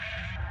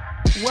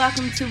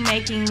Welcome to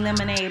Making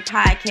Lemonade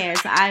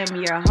Podcast. I am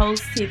your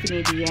host,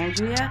 Tiffany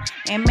DeAndrea,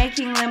 and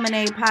Making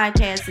Lemonade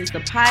Podcast is the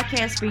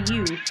podcast for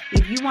you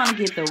if you want to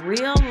get the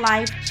real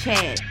life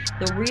chat,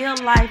 the real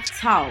life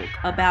talk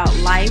about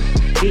life,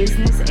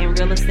 business, and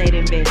real estate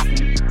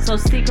investing. So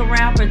stick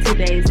around for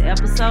today's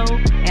episode,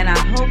 and I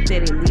hope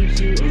that it leaves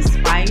you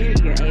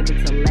inspired, you're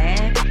able to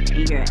laugh,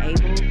 and you're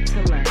able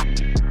to learn.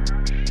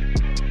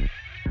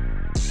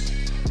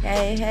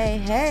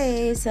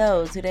 Hey.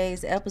 So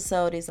today's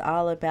episode is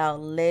all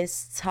about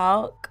less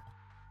talk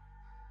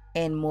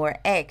and more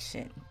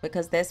action,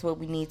 because that's what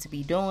we need to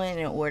be doing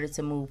in order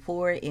to move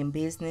forward in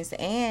business.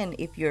 And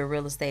if you're a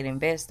real estate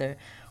investor,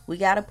 we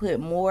got to put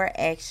more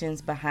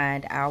actions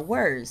behind our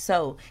words.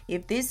 So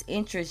if this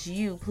interests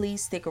you,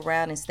 please stick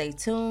around and stay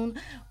tuned.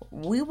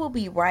 We will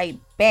be right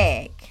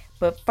back.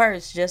 But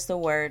first, just a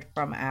word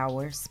from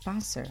our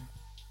sponsor.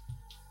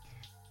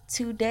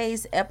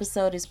 Today's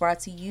episode is brought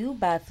to you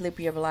by Flip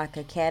Your Block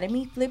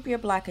Academy. Flip Your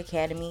Block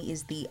Academy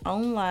is the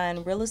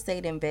online real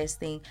estate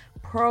investing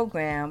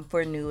program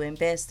for new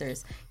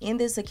investors. In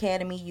this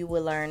academy, you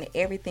will learn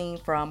everything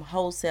from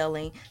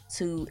wholesaling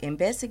to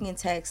investing in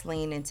tax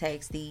lien and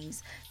tax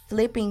deeds,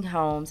 flipping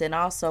homes, and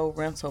also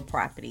rental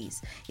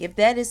properties. If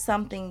that is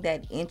something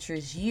that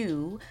interests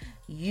you,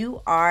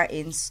 you are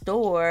in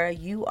store.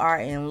 You are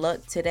in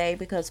luck today,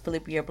 because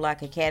Flip Your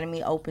Block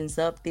Academy opens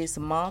up this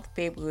month,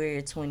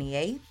 February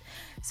 28th.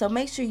 So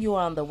make sure you're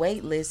on the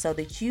wait list so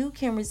that you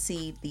can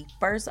receive the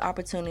first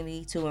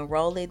opportunity to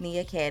enroll in the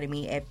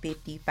academy at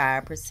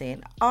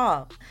 55%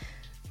 off.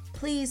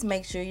 Please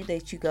make sure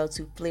that you go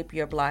to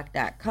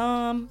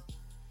flipyourblock.com,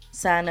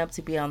 sign up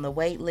to be on the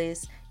wait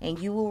list, and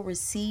you will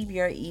receive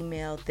your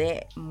email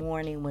that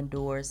morning when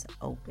doors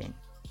open.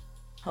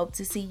 Hope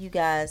to see you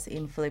guys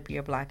in Flip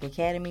Your Block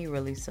Academy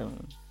really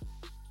soon.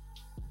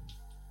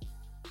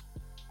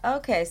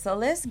 Okay, so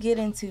let's get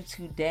into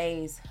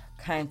today's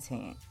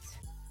content,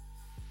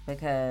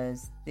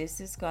 because this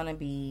is going to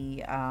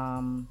be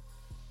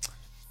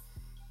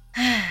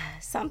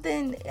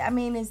something,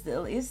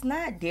 it's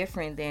not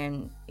different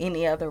than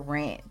any other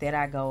rant that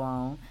I go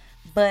on.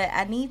 But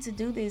I need to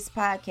do this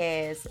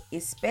podcast,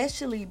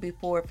 especially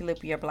before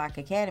Flip Your Block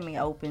Academy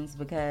opens,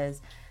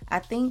 because I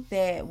think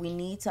that we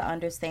need to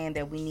understand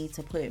that we need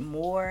to put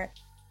more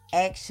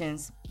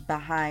actions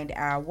behind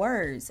our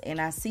words. And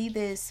I see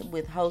this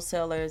with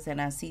wholesalers, and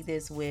I see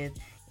this with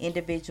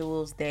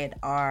individuals that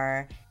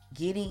are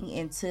getting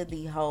into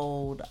the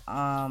whole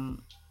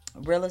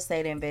real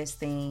estate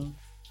investing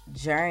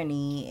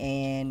journey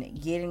and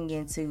getting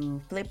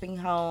into flipping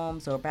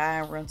homes or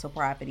buying rental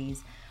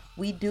properties.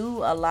 We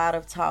do a lot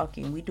of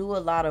talking. We do a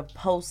lot of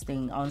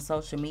posting on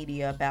social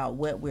media about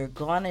what we're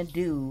going to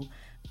do,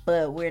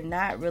 but we're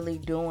not really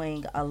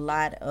doing a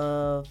lot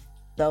of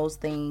those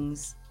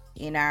things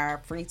in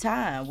our free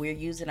time. We're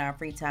using our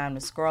free time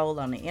to scroll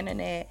on the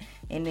internet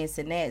and this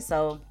and that.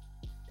 So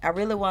I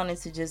really wanted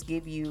to just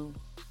give you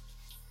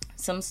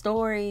some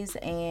stories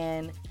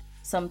and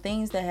some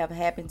things that have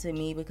happened to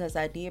me, because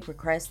I did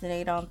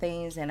procrastinate on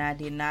things and I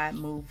did not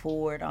move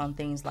forward on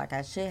things like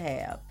I should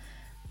have.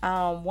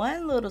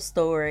 One little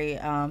story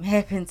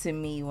happened to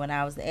me when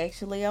I was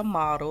actually a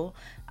model,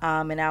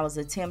 and I was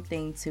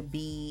attempting to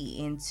be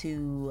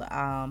into,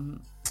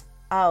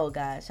 oh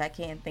gosh, I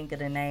can't think of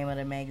the name of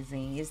the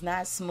magazine. It's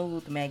not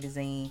Smooth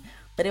magazine,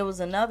 but it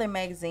was another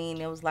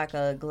magazine. It was like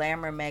a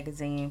glamour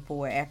magazine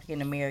for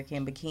African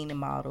American bikini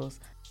models.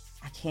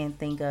 I can't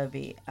think of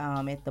it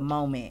at the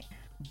moment.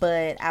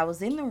 But I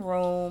was in the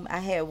room. I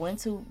had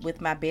went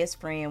with my best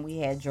friend. We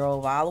had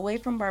drove all the way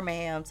from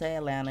Birmingham to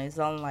Atlanta. It's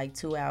only like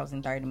 2 hours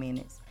and 30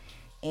 minutes.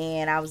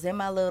 And I was in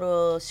my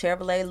little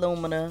Chevrolet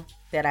Lumina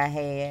that I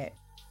had.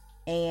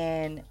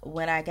 And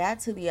when I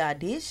got to the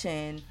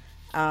audition,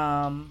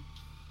 I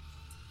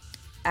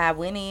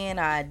went in,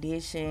 I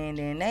auditioned,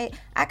 and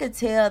I could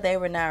tell they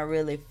were not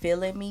really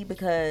feeling me,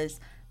 because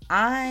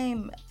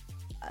I'm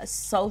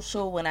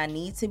social when I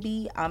need to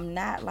be. I'm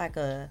not like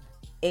a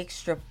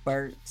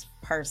extrovert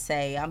per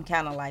se. I'm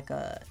kind of like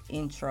a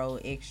intro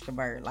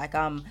extrovert. Like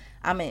I'm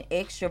an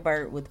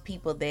extrovert with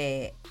people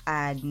that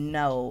I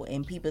know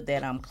and people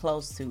that I'm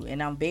close to,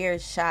 and I'm very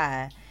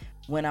shy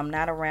when I'm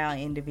not around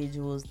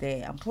individuals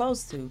that I'm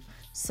close to.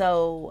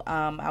 So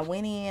I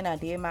went in, I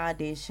did my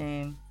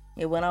audition,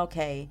 it went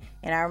okay,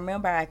 and I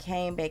remember I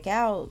came back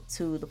out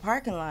to the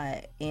parking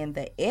lot and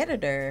the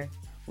editor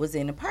was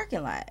in the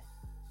parking lot.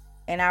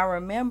 And I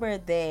remember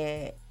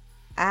that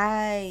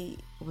I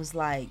was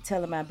like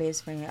telling my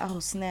best friend, oh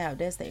snap,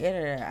 that's the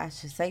editor, I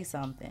should say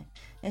something.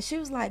 And she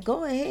was like,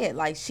 go ahead.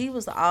 Like, she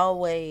was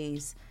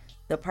always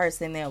the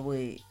person that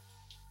would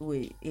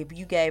if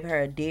you gave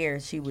her a dare,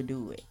 she would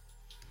do it.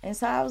 And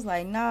so I was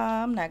like,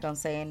 nah, I'm not gonna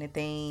say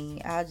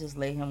anything, I'll just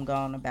let him go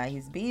on about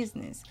his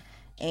business.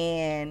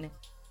 And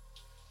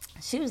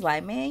she was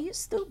like, man, you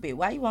stupid,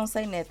 why you won't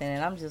say nothing?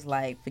 And I'm just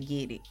like,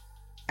 forget it,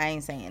 I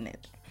ain't saying nothing.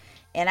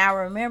 And I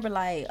remember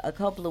like a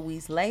couple of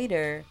weeks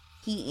later,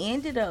 he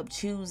ended up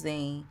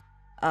choosing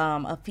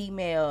a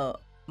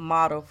female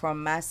model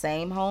from my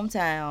same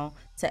hometown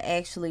to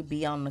actually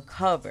be on the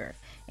cover.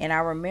 And I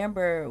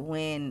remember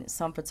when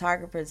some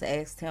photographers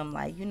asked him,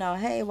 like,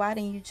 hey, why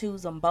didn't you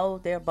choose them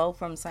both? They're both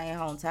from the same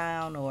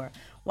hometown. Or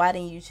why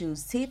didn't you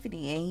choose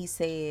Tiffany? And he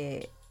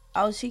said,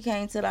 oh, she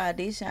came to the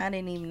audition. I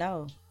didn't even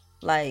know.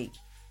 Like,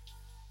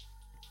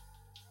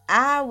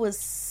 I was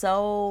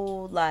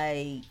so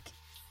like,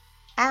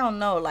 I don't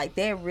know, like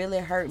that really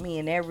hurt me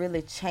and that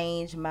really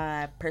changed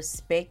my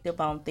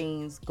perspective on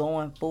things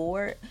going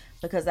forward,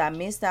 because I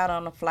missed out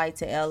on the flight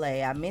to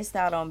LA. I missed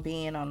out on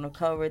being on the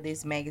cover of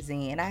this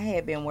magazine, and I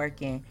had been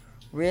working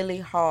really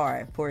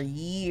hard for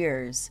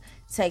years,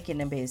 taking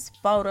the best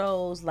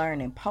photos,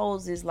 learning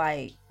poses.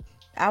 Like,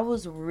 I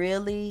was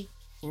really,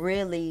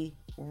 really,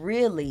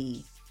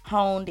 really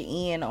honed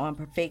in on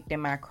perfecting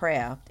my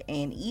craft.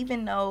 And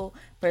even though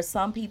for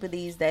some people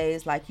these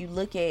days, like, you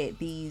look at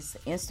these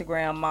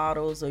Instagram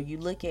models or you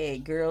look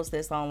at girls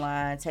that's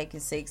online taking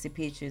sexy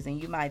pictures,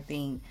 and you might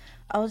think,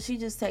 oh, she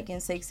just taking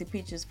sexy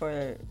pictures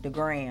for the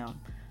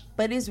gram.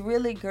 But it's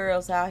really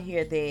girls out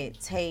here that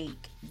take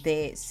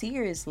that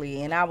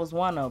seriously, and I was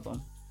one of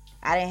them.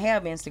 I didn't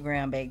have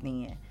Instagram back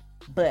then,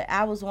 but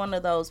I was one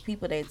of those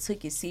people that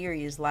took it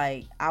serious.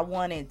 Like, I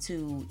wanted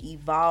to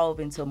evolve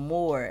into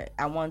more.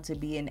 I wanted to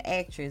be an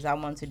actress. I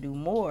wanted to do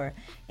more.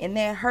 And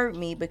that hurt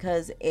me,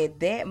 because at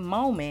that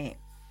moment,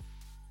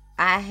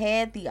 I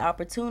had the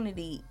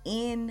opportunity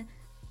in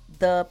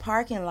the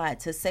parking lot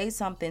to say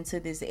something to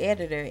this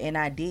editor, and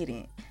I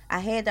didn't. I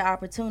had the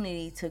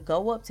opportunity to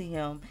go up to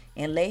him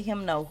and let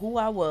him know who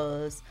I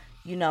was.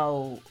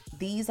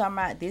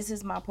 This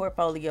is my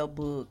portfolio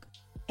book,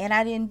 and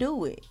I didn't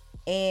do it.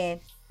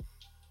 And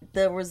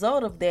the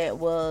result of that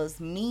was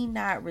me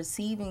not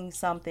receiving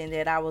something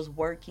that I was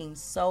working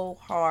so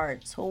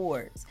hard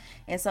towards.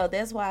 And so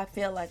that's why I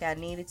felt like I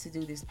needed to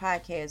do this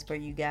podcast for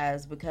you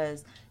guys,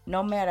 because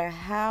no matter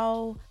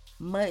how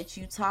much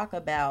you talk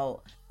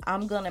about,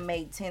 I'm going to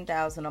make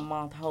 $10,000 a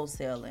month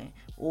wholesaling,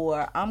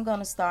 or I'm going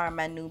to start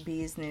my new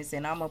business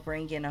and I'm going to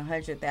bring in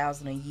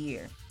 $100,000 a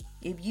year.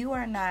 If you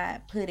are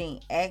not putting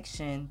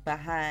action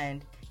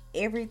behind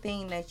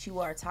everything that you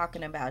are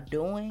talking about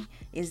doing,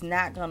 is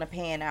not gonna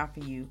pan out for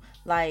you.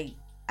 Like,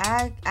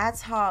 I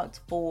talked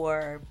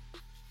for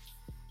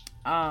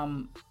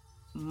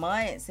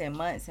months and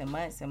months and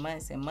months and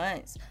months and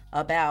months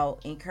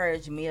about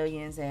Encourage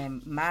Millions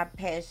and my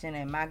passion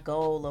and my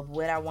goal of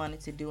what I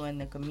wanted to do in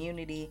the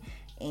community,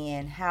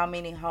 and how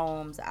many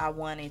homes I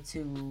wanted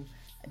to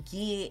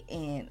get,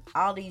 and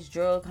all these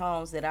drug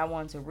homes that I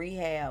wanted to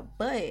rehab.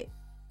 But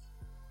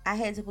I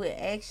had to put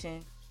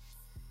action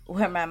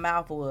where my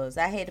mouth was.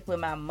 I had to put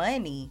my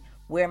money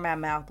where my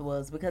mouth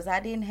was, because I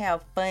didn't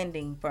have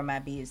funding for my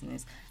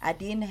business. I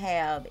didn't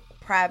have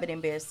private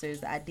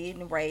investors. I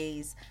didn't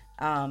raise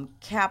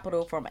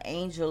capital from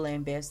angel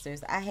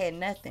investors. I had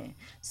nothing.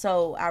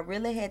 So I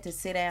really had to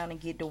sit down and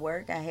get to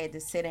work. I had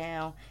to sit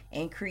down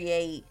and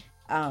create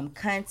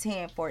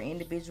content for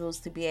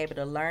individuals to be able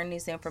to learn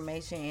this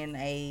information in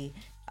a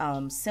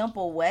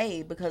simple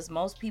way, because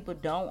most people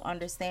don't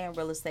understand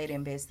real estate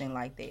investing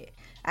like that.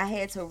 I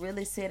had to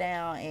really sit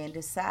down and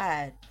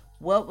decide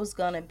what was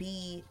going to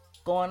be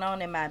going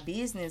on in my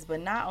business,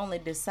 but not only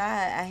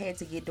decide, I had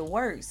to get to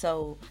work.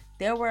 So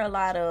there were a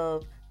lot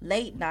of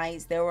late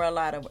nights, there were a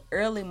lot of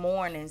early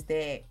mornings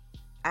that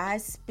I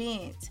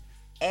spent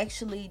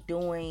actually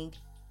doing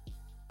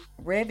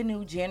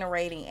revenue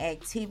generating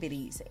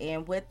activities.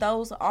 And what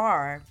those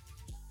are,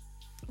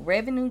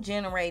 revenue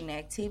generating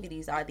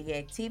activities are the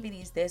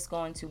activities that's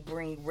going to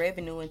bring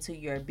revenue into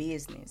your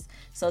business.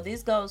 So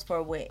this goes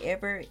for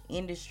whatever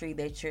industry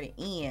that you're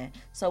in.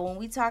 So when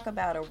we talk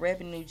about a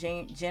revenue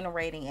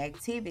generating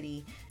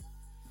activity,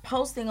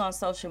 posting on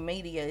social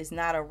media is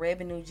not a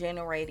revenue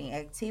generating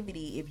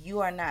activity if you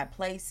are not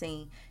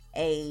placing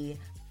a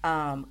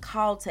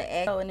call to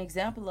action. So an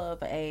example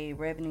of a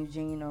revenue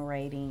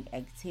generating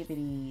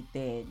activity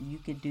that you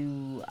could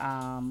do,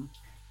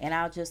 and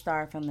I'll just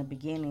start from the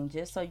beginning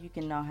just so you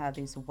can know how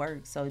this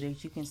works, so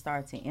that you can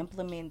start to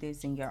implement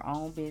this in your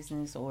own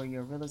business or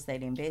your real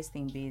estate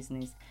investing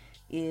business,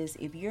 is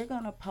if you're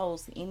going to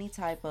post any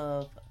type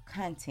of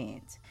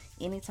content,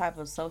 any type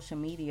of social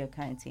media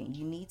content,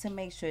 you need to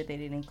make sure that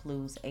it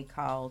includes a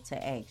call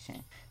to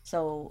action.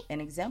 So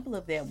an example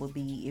of that would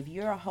be if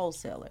you're a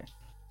wholesaler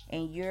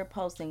and you're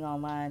posting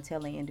online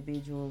telling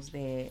individuals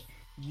that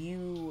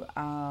you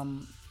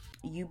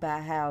buy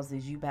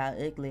houses, you buy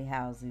ugly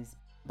houses,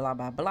 blah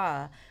blah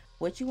blah.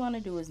 What you want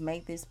to do is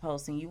make this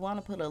post, and you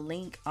want to put a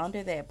link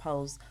under that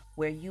post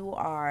where you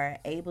are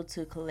able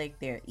to collect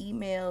their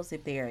emails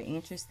if they are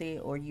interested,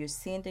 or you're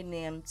sending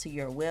them to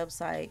your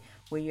website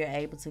where you're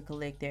able to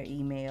collect their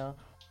email,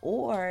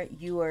 or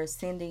you are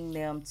sending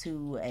them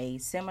to a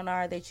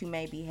seminar that you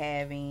may be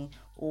having,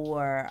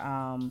 or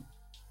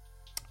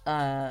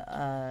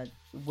a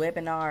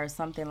webinar or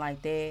something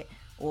like that,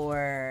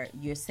 or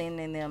you're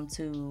sending them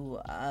to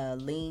a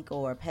link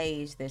or a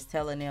page that's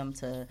telling them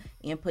to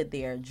input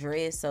their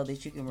address so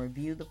that you can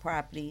review the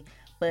property.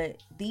 But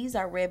these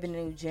are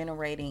revenue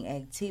generating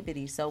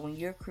activities. So when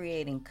you're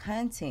creating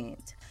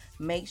content,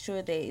 make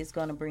sure that it's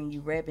going to bring you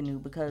revenue,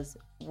 because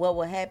what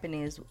will happen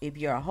is if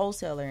you're a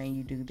wholesaler and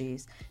you do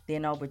this,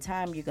 then over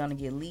time you're going to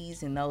get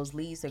leads, and those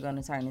leads are going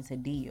to turn into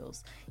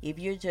deals. If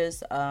you're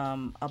just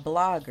a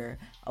blogger,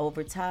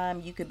 over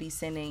time you could be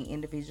sending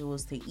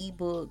individuals to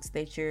ebooks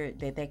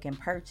that they can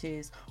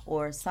purchase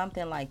or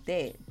something like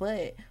that.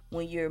 But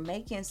when you're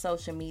making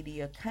social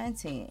media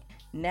content,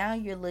 now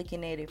you're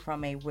looking at it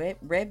from a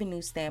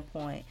revenue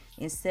standpoint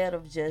instead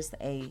of just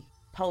a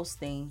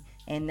posting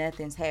and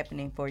nothing's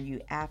happening for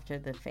you after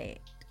the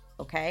fact.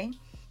 Okay?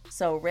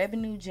 So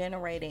revenue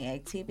generating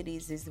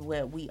activities is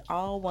what we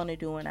all want to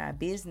do in our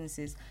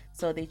businesses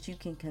so that you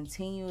can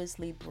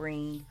continuously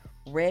bring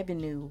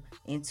revenue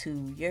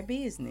into your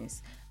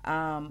business.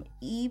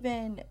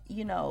 Even,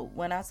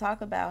 when I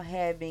talk about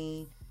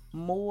having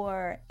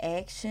more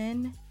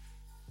action,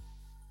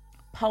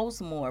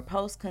 post more,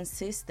 post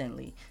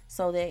consistently,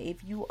 so that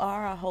if you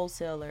are a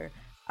wholesaler,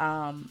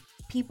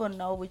 people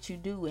know what you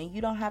do, and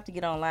you don't have to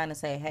get online and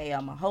say, hey,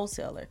 I'm a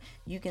wholesaler.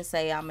 You can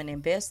say, I'm an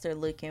investor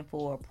looking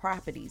for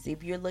properties.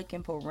 If you're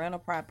looking for rental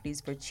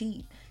properties for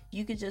cheap,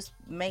 you could just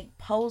make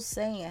posts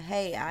saying,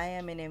 hey, I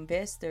am an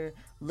investor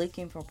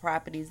looking for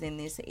properties in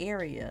this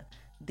area.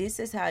 This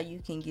is how you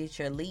can get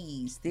your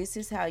leads. This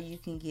is how you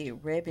can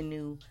get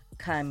revenue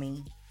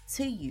coming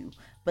to you.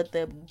 But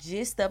the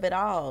gist of it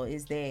all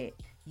is that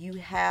you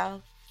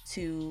have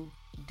to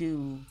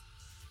do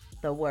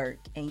the work,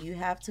 and you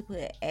have to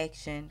put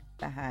action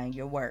behind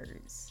your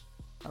words.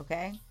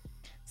 Okay?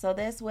 So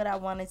that's what I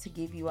wanted to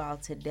give you all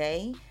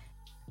today.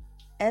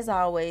 As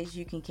always,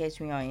 you can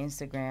catch me on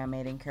Instagram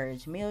at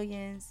Encourage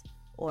Millions,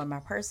 or my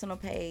personal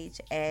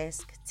page,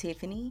 Ask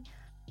Tiffany,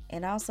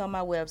 and also my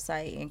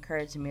website,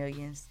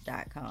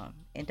 encouragemillions.com.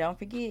 And don't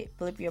forget,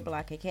 Flip Your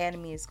Block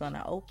Academy is going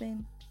to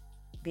open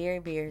very,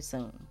 very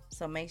soon.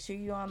 So make sure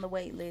you're on the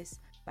wait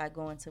list by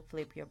going to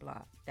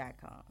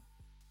flipyourblock.com.